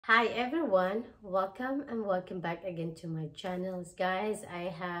Hi everyone, welcome and welcome back again to my channels. Guys, I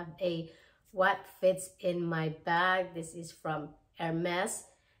have a what fits in my bag. This is from HERMES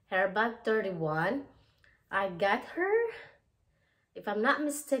HERBAG31. I got her, if I'm not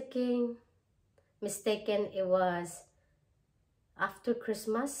mistaken, it was after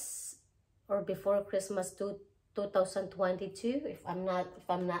Christmas or before Christmas 2022, if I'm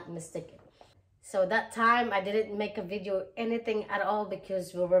not mistaken. So that time I didn't make a video anything at all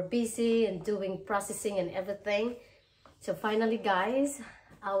because we were busy and doing processing and everything. So finally guys,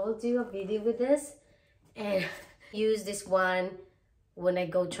 I will do a video with this and use this one when I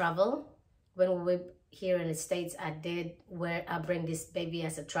go travel. When we here in the States, I bring this baby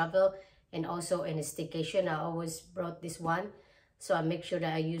as a travel, and also in a staycation I always brought this one. So I make sure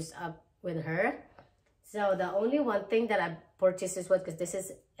that I use up with her. So the only one thing that I purchased this one, because this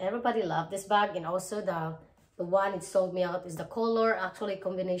is, everybody loved this bag, and also the one it sold me out is the color, actually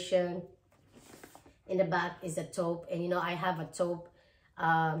combination. In the back is a taupe, and you know I have a taupe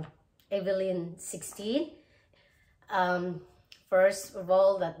Evelyn 16. First of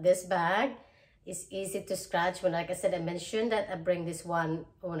all, that this bag is easy to scratch. When, like I said, I mentioned that I bring this one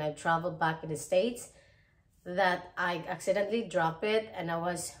when I travel back in the States, that I accidentally drop it, and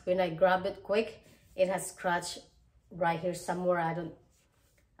when I grab it quick, it has scratched right here somewhere.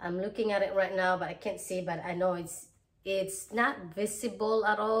 I'm looking at it right now, but I can't see, but I know it's not visible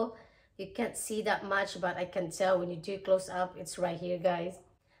at all. You can't see that much, but I can tell when you do close up, it's right here, guys.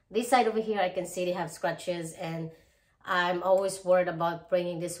 This side over here, I can see they have scratches, and I'm always worried about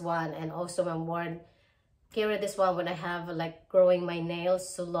bringing this one, and also I'm worried carry this one when I have like growing my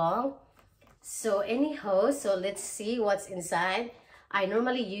nails so long. So anyhow, so let's see what's inside. I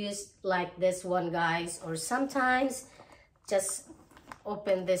normally use like this one, guys, or sometimes just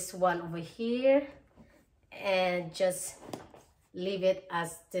open this one over here and just leave it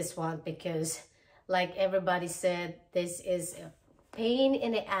as this one, because like everybody said, this is a pain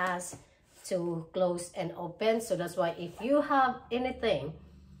in the ass to close and open. So that's why if you have anything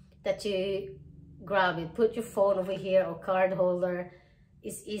that you grab it, put your phone over here or card holder,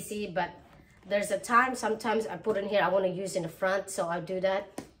 it's easy. But there's a time sometimes I put in here, I want to use in the front, so I'll do that.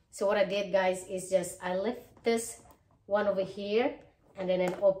 So what I did, guys, is just I lift this one over here and then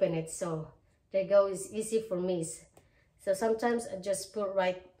I open it. So there you go, it's easy for me. So sometimes I just put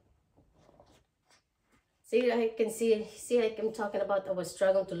right, see, I can see like I'm talking about, I was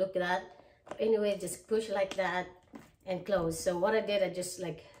struggling to look at that. Anyway, just push like that and close. So what I did, I just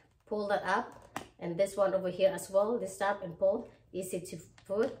like pull that up, and this one over here as well, this top and pull, easy to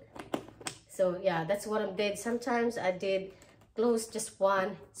put. So yeah, that's what I did. Sometimes I did close just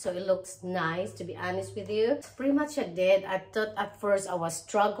one so it looks nice, to be honest with you. Pretty much I did. I thought at first I was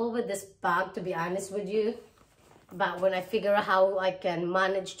struggle with this bag, to be honest with you, but when I figure out how I can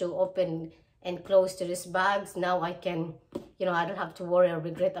manage to open and close to these bags, now I can, you know, I don't have to worry or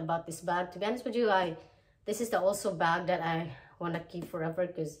regret about this bag. To be honest with you, this is the also bag that I want to keep forever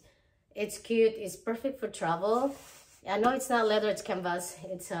because it's cute. It's perfect for travel. I know it's not leather, it's canvas.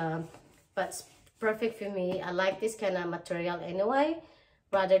 But it's perfect for me. I like this kind of material anyway,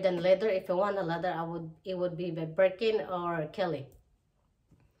 rather than leather. If I want a leather, it would be by Birkin or Kelly.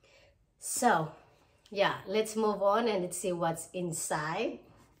 So yeah, let's move on and let's see what's inside.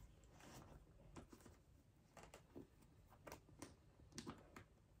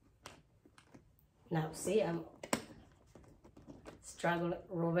 Now see, I'm struggling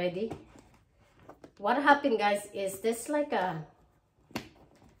already. What happened, guys, is this like a,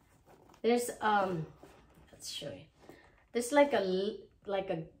 there's let's show you, there's like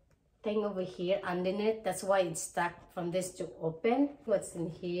a thing over here underneath. That's why it's stuck from this to open. What's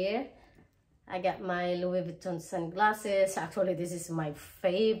in here? I got my Louis Vuitton sunglasses. Actually, this is my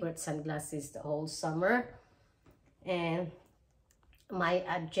favorite sunglasses the whole summer. And my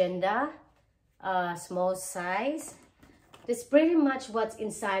agenda, small size. That's pretty much what's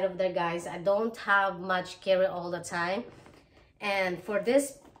inside of there, guys. I don't have much carry all the time. And for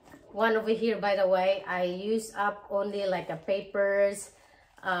this one over here, by the way, I use up only like a papers,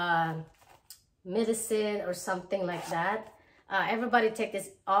 medicine or something like that. Everybody take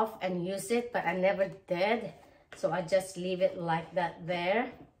this off and use it, but I never did. So I just leave it like that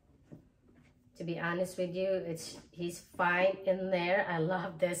there. To be honest with you, he's fine in there. I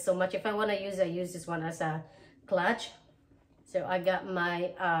love this so much. If I want to use, I use this one as a clutch. So I got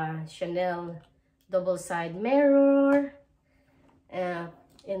my Chanel double side mirror.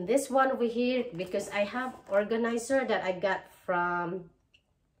 In this one over here, because I have organizer that I got from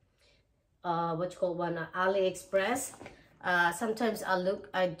AliExpress. Sometimes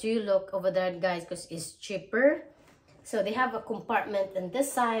I do look over there, guys, because it's cheaper. So they have a compartment on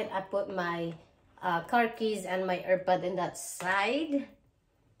this side. I put my car keys and my earbud in that side.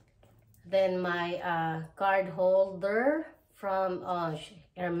 Then my card holder from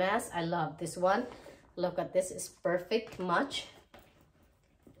Hermes. I love this one. Look at this, it's perfect match.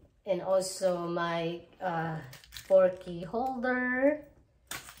 And also my 4-key holder.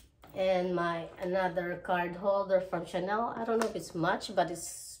 And my another card holder from Chanel. I don't know if it's much, but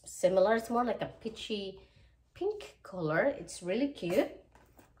it's similar. It's more like a peachy pink color. It's really cute.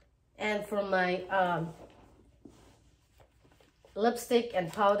 And for my lipstick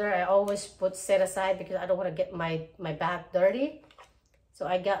and powder, I always put set aside because I don't want to get my bag dirty. So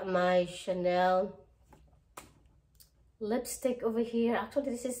I got my Chanel lipstick over here. Actually,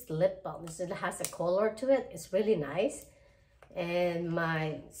 this is lip balm. This has a color to it. It's really nice. And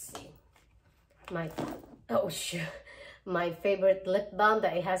my, let's see, my favorite lip balm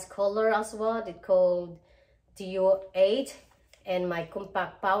that it has color as well. It's called Duo 8. And my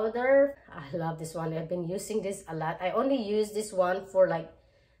compact powder, I love this one. I've been using this a lot. I only use this one for, like,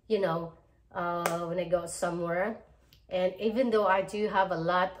 you know, when I go somewhere. And even though I do have a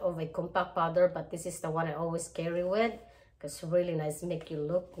lot of a compact powder, but this is the one I always carry with because it's really nice, make you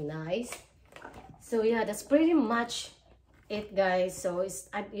look nice. So yeah, that's pretty much it, guys. So it's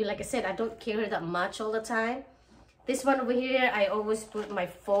like I said, I don't carry that much all the time. This one over here, I always put my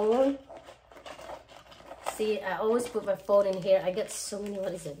phone. See, I always put my phone in here. I get so many.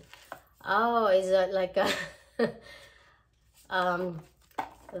 What is it? Oh, is that like a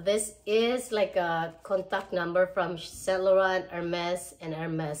this is like a contact number from Saint Laurent, Hermes, and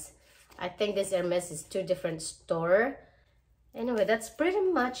Hermes. I think this Hermes is 2 different store. Anyway, that's pretty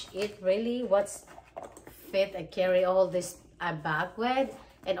much it, really. What's fit I carry all this bag with.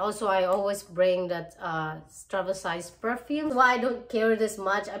 And also I always bring that travel size perfume. Why I don't carry this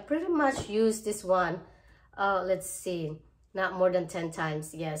much, I pretty much use this one, let's see, not more than 10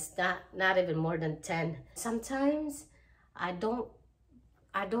 times. Yes, not even more than 10. Sometimes I don't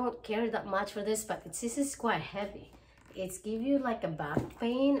carry that much for this, but this is quite heavy. It's give you like a back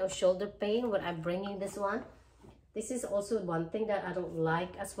pain or shoulder pain when I'm bringing this one. This is also one thing that I don't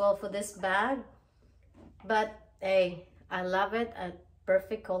like as well for this bag. But hey, I love it. A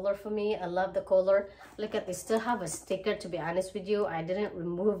perfect color for me. I love the color. Look at this, still have a sticker, to be honest with you. I didn't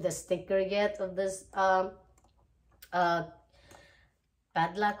remove the sticker yet of this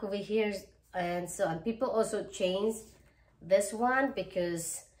padlock over here. And so people also change this one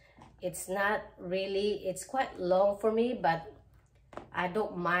because it's not really, it's quite long for me, but I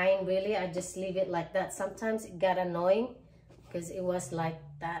don't mind really. I just leave it like that. Sometimes it got annoying because it was like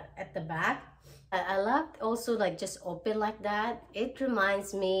that at the back. I love also like just open like that. It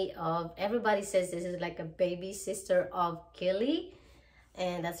reminds me of, everybody says this is like a baby sister of Kelly,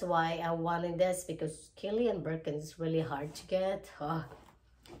 and that's why I wanted this, because Kelly and Birkin is really hard to get.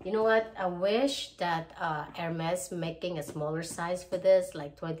 You know what, I wish that Hermes making a smaller size for this,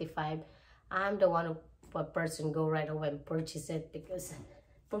 like 25. I'm the one who person go right away and purchase it, because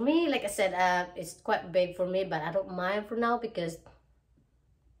for me, like I said, it's quite big for me, but I don't mind for now because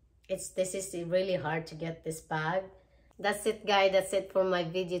this is really hard to get this bag. That's it, guys. That's it for my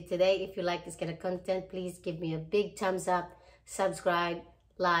video today. If you like this kind of content, please give me a big thumbs up, subscribe,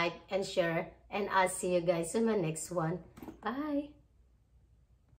 like, and share, and I'll see you guys in my next one. Bye.